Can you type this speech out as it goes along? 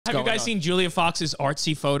Have you guys seen Julia Fox's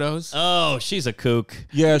artsy photos? Oh, she's a kook.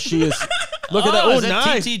 Yeah, she is. Look at that. Oh, is that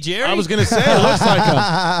nice. TT Jerry? I was going to say, it looks like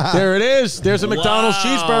him. There it is. There's a McDonald's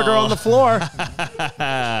cheeseburger on the floor.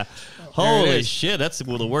 Holy shit, that's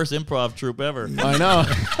the worst improv troupe ever. I know.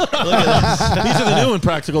 Look at this. These are the new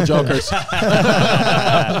Impractical Jokers.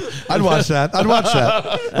 I'd watch that. I'd watch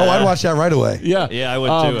that. Oh, I'd watch that right away. Yeah. Yeah, I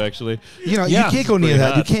would too, actually. You know, Yeah. you can't go near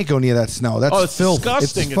that. You can't go near that snow. That's it's filth.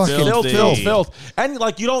 disgusting. It's fucking filthy. filth. And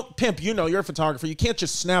like, you don't pimp. You know, you're a photographer. You can't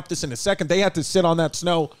just snap this in a second. They had to sit on that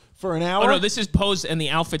snow for an hour. Oh no, this is posed and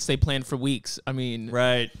the outfits they planned for weeks. I mean,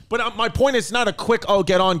 Right. But my point is not a quick,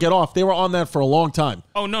 get on, get off. They were on that for a long time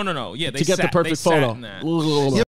Oh no. Yeah, they to get the perfect they sat photo. in that.